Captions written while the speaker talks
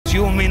It's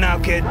you and me now,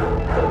 kid.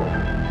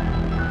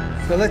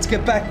 Now let's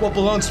get back what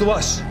belongs to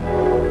us.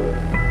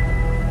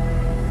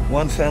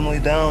 One family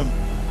down,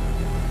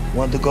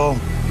 one to go.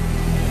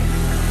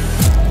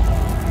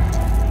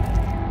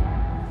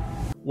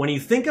 When you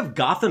think of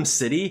Gotham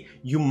City,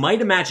 you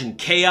might imagine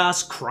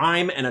chaos,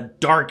 crime, and a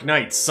dark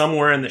night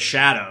somewhere in the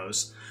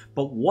shadows.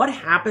 But what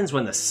happens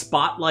when the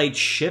spotlight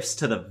shifts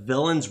to the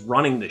villains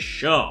running the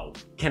show?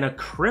 Can a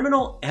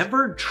criminal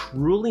ever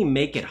truly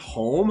make it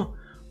home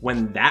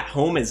when that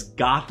home is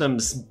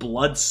Gotham's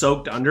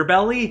blood-soaked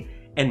underbelly?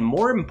 And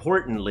more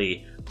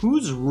importantly,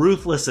 who's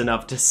ruthless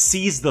enough to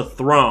seize the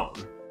throne?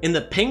 In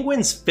the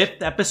Penguin's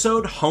 5th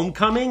episode,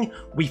 Homecoming,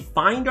 we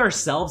find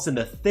ourselves in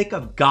the thick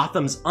of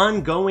Gotham's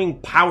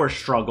ongoing power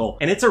struggle,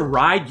 and it's a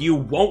ride you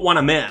won't want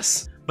to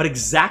miss. But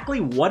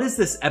exactly what is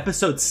this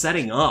episode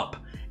setting up?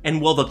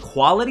 And will the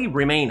quality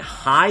remain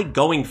high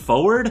going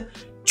forward?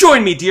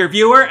 Join me, dear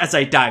viewer, as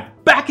I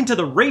dive back into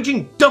the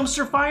raging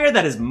dumpster fire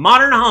that is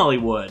modern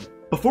Hollywood.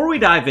 Before we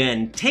dive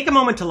in, take a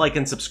moment to like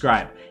and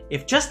subscribe.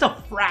 If just a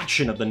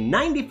fraction of the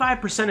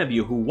 95% of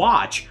you who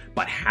watch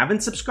but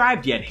haven't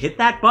subscribed yet hit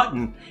that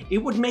button, it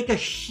would make a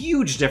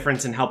huge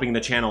difference in helping the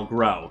channel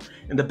grow.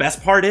 And the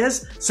best part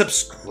is,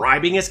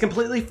 subscribing is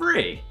completely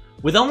free.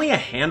 With only a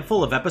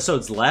handful of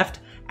episodes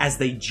left, as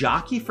they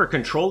jockey for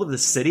control of the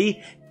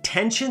city,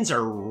 tensions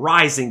are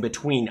rising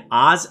between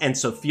Oz and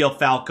Sofia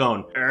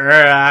Falcone.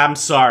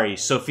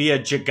 Sofia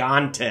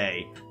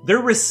Gigante.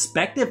 Their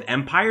respective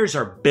empires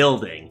are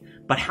building.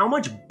 But how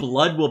much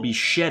blood will be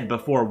shed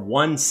before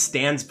one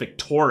stands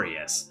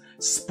victorious?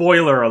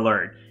 Spoiler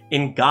alert,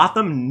 in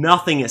Gotham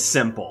nothing is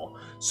simple.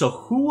 So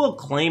who will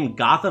claim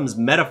Gotham's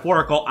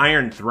metaphorical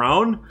Iron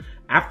Throne?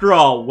 After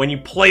all, when you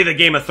play the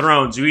Game of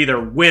Thrones, you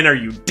either win or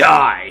you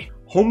die.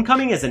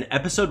 Homecoming is an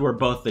episode where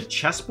both the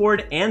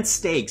chessboard and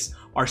stakes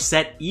are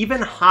set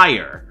even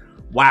higher.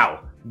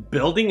 Wow,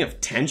 building of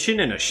tension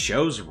in a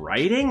show's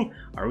writing?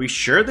 Are we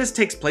sure this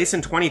takes place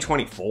in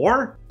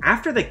 2024?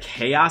 After the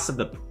chaos of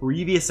the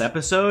previous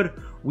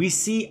episode, we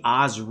see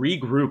Oz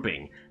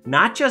regrouping,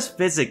 not just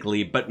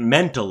physically, but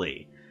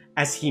mentally,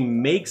 as he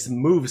makes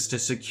moves to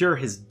secure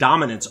his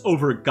dominance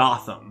over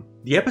Gotham.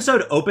 The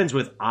episode opens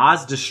with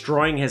Oz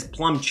destroying his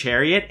plum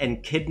chariot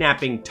and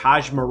kidnapping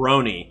Taj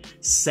Maroney,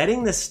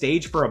 setting the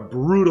stage for a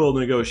brutal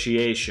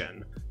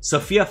negotiation.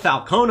 Sofia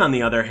Falcone, on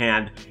the other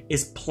hand,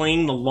 is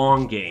playing the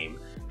long game.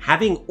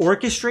 Having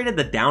orchestrated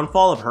the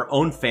downfall of her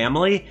own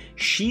family,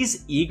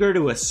 she's eager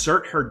to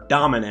assert her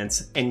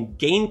dominance and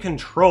gain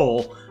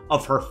control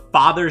of her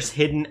father's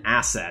hidden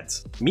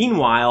assets.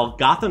 Meanwhile,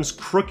 Gotham's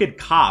crooked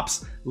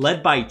cops,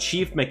 led by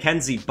Chief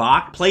Mackenzie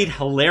Bach, played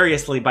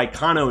hilariously by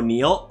Con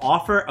O'Neill,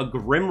 offer a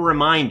grim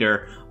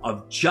reminder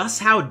of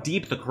just how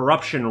deep the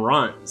corruption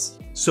runs.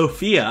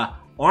 Sofia,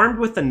 armed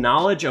with the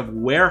knowledge of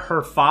where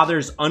her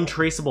father's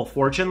untraceable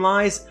fortune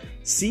lies,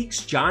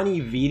 seeks Johnny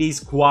Vidi's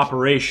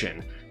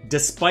cooperation,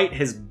 despite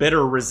his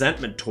bitter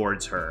resentment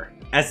towards her.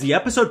 As the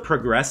episode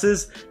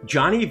progresses,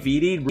 Johnny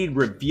Vidi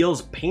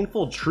reveals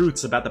painful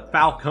truths about the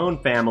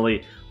Falcone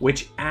family,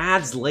 which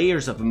adds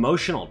layers of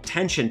emotional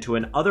tension to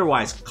an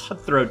otherwise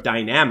cutthroat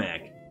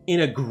dynamic.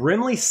 In a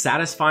grimly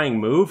satisfying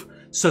move,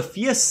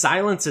 Sofia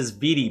silences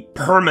Vidi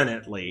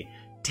permanently,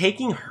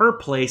 taking her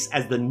place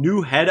as the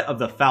new head of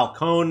the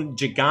Falcone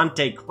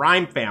Gigante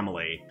crime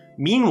family.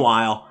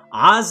 Meanwhile,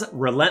 Oz,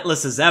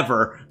 relentless as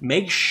ever,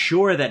 makes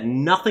sure that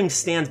nothing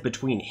stands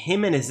between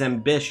him and his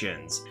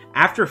ambitions.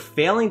 After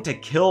failing to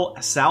kill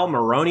Sal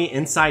Maroney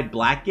inside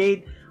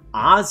Blackgate,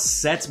 Oz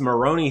sets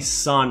Maroney's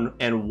son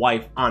and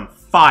wife on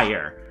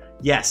fire.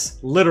 Yes,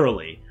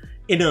 literally.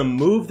 In a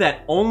move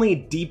that only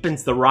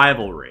deepens the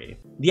rivalry.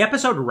 The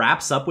episode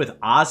wraps up with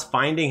Oz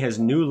finding his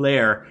new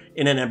lair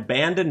in an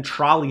abandoned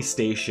trolley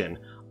station,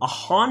 a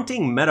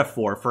haunting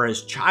metaphor for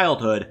his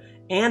childhood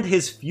and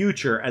his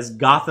future as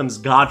Gotham's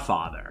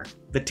godfather.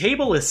 The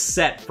table is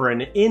set for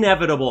an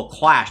inevitable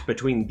clash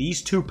between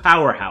these two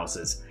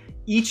powerhouses,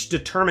 each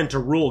determined to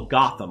rule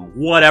Gotham,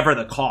 whatever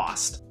the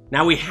cost.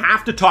 Now we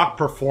have to talk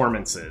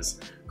performances.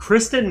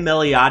 Kristen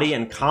Milioti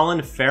and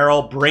Colin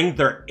Farrell bring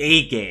their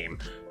A-game,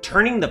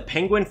 turning the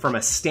Penguin from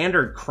a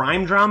standard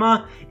crime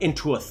drama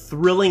into a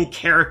thrilling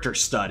character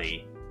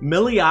study.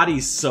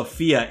 Milioti's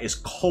Sofia is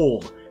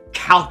cold,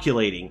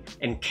 calculating,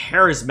 and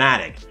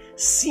charismatic,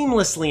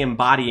 seamlessly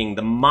embodying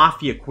the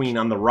mafia queen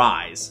on the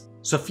rise.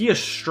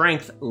 Sofia's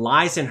strength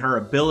lies in her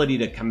ability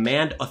to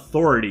command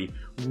authority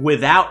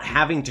without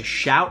having to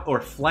shout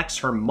or flex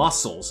her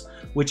muscles,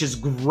 which is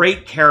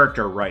great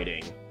character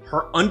writing.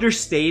 Her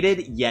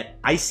understated yet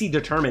icy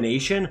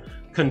determination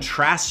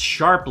contrasts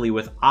sharply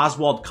with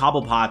Oswald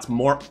Cobblepot's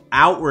more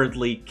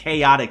outwardly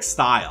chaotic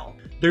style.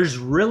 There's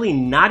really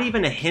not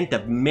even a hint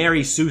of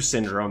Mary Sue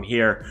syndrome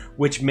here,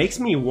 which makes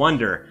me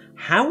wonder,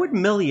 how would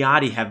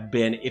Milioti have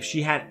been if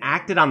she had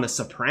acted on The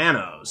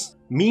Sopranos?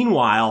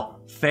 Meanwhile,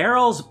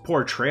 Farrell's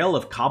portrayal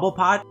of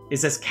Cobblepot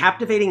is as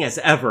captivating as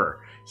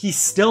ever. He's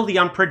still the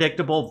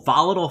unpredictable,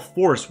 volatile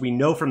force we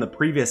know from the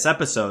previous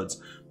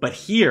episodes, but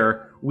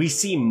here we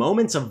see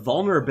moments of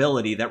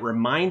vulnerability that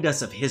remind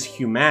us of his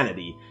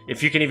humanity,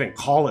 if you can even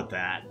call it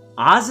that.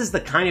 Oz is the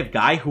kind of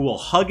guy who will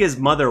hug his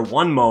mother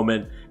one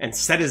moment and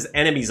set his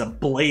enemies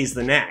ablaze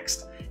the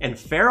next, and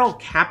Farrell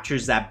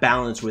captures that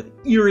balance with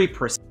eerie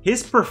precision.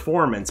 His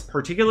performance,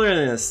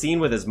 particularly in a scene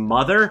with his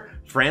mother,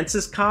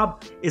 Frances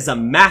Cobb, is a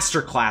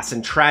masterclass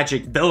in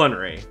tragic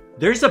villainy.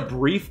 There's a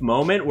brief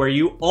moment where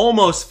you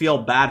almost feel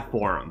bad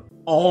for him.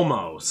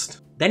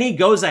 Almost. Then he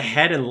goes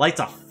ahead and lights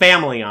a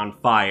family on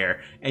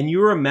fire, and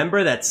you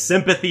remember that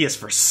sympathy is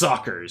for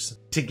suckers.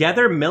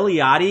 Together,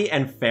 Milioti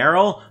and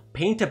Farrell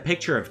paint a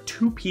picture of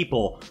two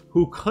people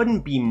who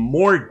couldn't be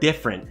more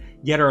different,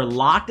 yet are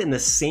locked in the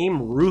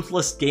same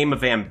ruthless game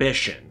of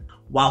ambition.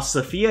 While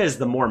Sofia is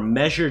the more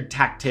measured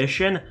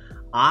tactician,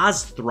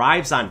 Oz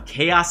thrives on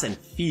chaos and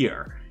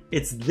fear.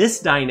 It's this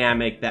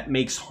dynamic that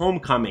makes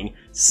Homecoming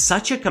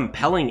such a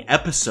compelling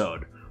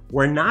episode.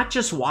 We're not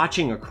just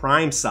watching a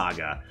crime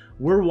saga,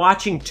 we're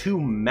watching two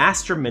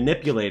master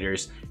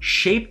manipulators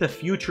shape the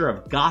future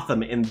of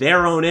Gotham in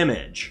their own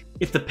image.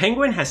 If the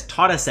Penguin has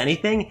taught us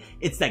anything,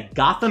 it's that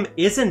Gotham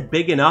isn't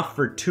big enough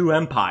for two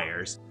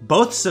empires.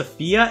 Both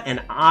Sofia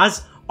and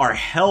Oz are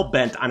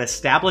hell-bent on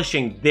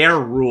establishing their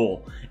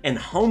rule, and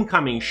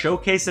Homecoming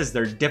showcases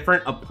their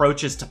different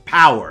approaches to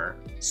power.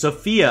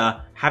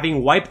 Sofia,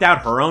 having wiped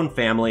out her own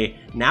family,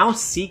 now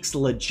seeks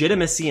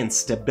legitimacy and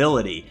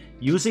stability,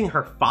 using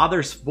her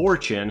father's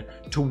fortune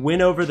to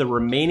win over the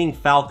remaining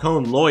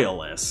Falcone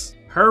loyalists.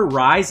 Her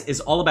rise is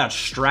all about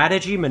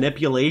strategy,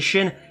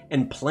 manipulation,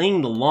 and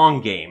playing the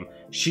long game.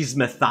 She's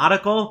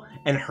methodical,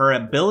 and her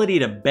ability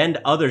to bend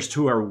others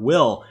to her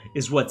will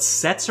is what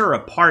sets her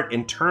apart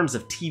in terms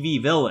of TV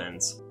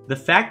villains. The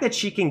fact that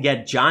she can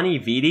get Johnny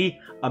Vitti,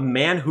 a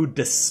man who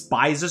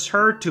despises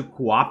her, to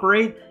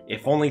cooperate,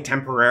 if only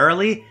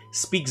temporarily,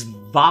 speaks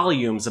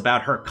volumes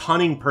about her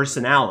cunning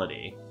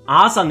personality.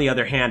 Oz, on the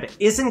other hand,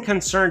 isn't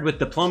concerned with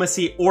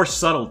diplomacy or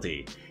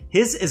subtlety.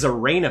 His is a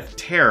reign of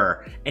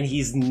terror, and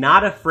he's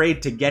not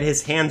afraid to get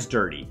his hands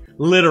dirty,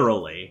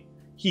 literally.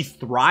 He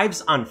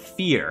thrives on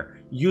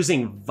fear,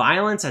 using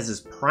violence as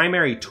his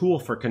primary tool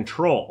for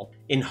control.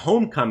 In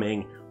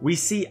Homecoming, we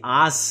see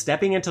Oz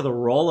stepping into the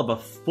role of a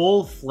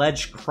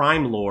full-fledged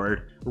crime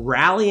lord,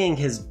 rallying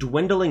his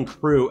dwindling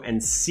crew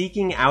and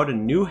seeking out a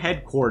new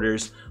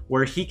headquarters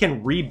where he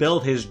can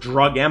rebuild his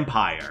drug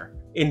empire.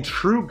 In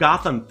true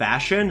Gotham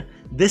fashion,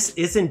 this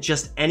isn't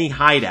just any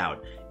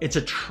hideout. It's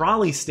a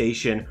trolley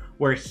station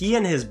where he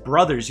and his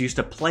brothers used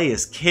to play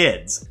as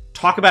kids.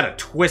 Talk about a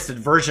twisted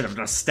version of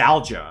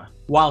nostalgia.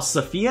 While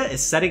Sofia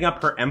is setting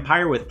up her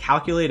empire with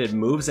calculated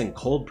moves and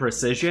cold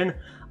precision,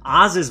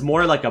 Oz is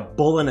more like a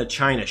bull in a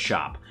china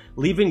shop,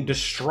 leaving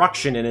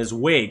destruction in his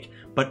wake,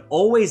 but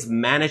always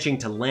managing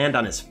to land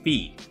on his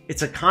feet.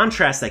 It's a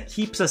contrast that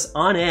keeps us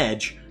on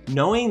edge,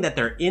 knowing that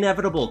their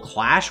inevitable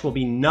clash will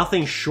be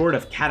nothing short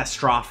of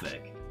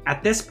catastrophic.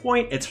 At this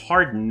point, it's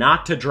hard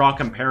not to draw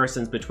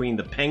comparisons between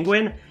The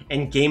Penguin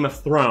and Game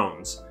of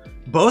Thrones.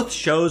 Both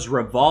shows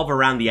revolve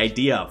around the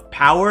idea of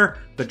power,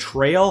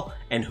 betrayal,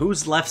 and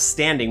who's left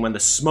standing when the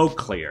smoke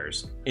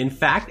clears. In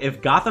fact,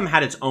 if Gotham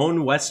had its own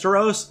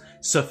Westeros,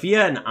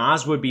 Sofia and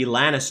Oz would be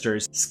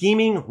Lannisters,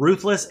 scheming,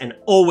 ruthless, and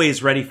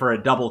always ready for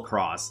a double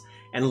cross.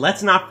 And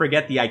let's not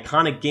forget the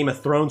iconic Game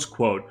of Thrones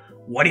quote,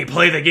 "When you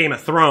play the Game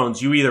of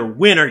Thrones, you either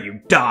win or you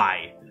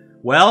die."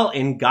 Well,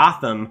 in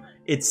Gotham,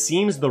 it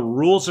seems the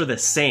rules are the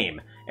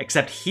same,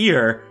 except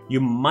here, you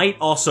might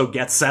also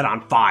get set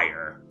on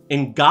fire.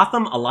 In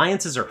Gotham,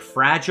 alliances are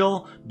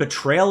fragile,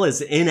 betrayal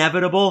is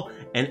inevitable,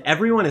 and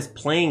everyone is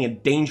playing a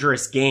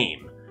dangerous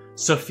game.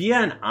 Sofia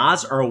and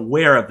Oz are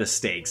aware of the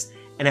stakes,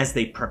 and as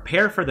they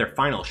prepare for their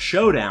final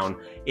showdown,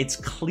 it's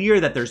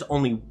clear that there's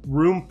only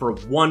room for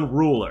one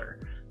ruler.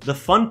 The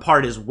fun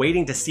part is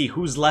waiting to see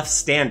who's left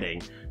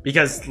standing,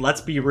 because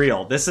let's be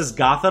real, this is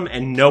Gotham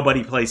and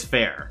nobody plays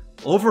fair.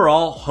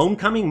 Overall,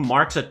 Homecoming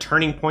marks a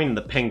turning point in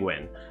The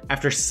Penguin.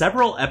 After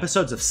several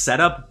episodes of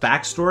setup,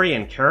 backstory,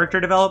 and character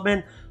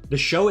development, the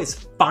show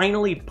is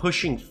finally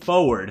pushing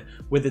forward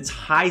with its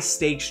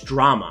high-stakes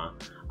drama.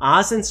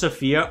 Oz and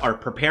Sofia are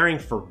preparing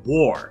for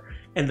war,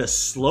 and the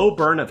slow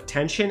burn of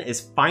tension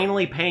is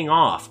finally paying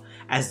off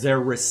as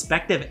their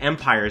respective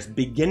empires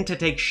begin to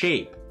take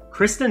shape.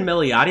 Kristen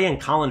Milioti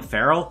and Colin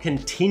Farrell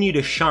continue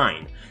to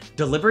shine,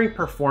 delivering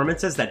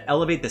performances that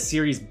elevate the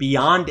series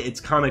beyond its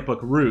comic book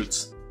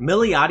roots.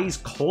 Milioti's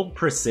cold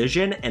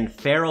precision and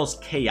Farrell's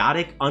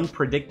chaotic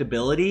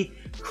unpredictability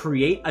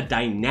create a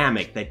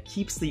dynamic that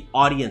keeps the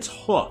audience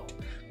hooked,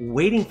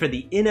 waiting for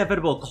the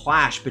inevitable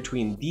clash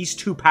between these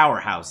two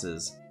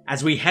powerhouses.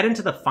 As we head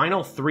into the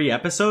final 3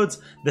 episodes,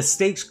 the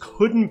stakes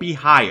couldn't be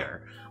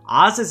higher.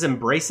 Oz is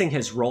embracing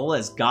his role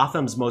as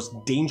Gotham's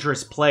most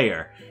dangerous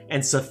player,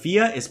 and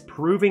Sofia is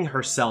proving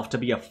herself to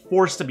be a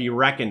force to be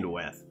reckoned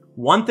with.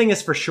 One thing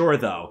is for sure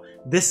though,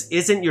 this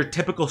isn't your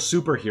typical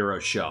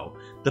superhero show.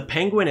 The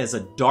Penguin is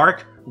a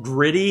dark,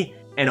 gritty,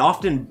 and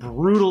often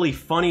brutally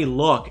funny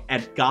look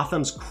at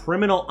Gotham's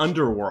criminal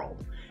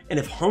underworld. And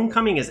if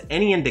Homecoming is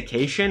any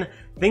indication,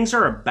 things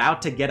are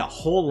about to get a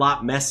whole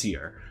lot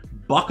messier.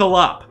 Buckle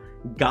up!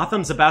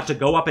 Gotham's about to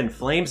go up in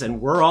flames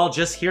and we're all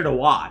just here to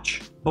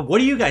watch. But what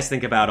do you guys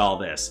think about all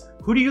this?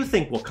 Who do you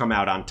think will come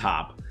out on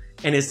top?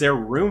 And is there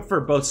room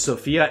for both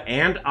Sofia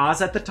and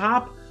Oz at the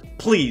top?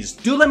 Please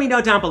do let me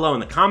know down below in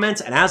the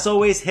comments, and as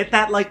always, hit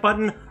that like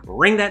button,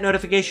 ring that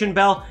notification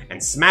bell,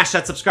 and smash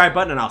that subscribe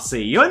button, and I'll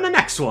see you in the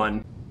next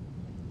one.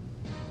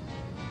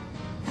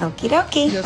 Okie dokie.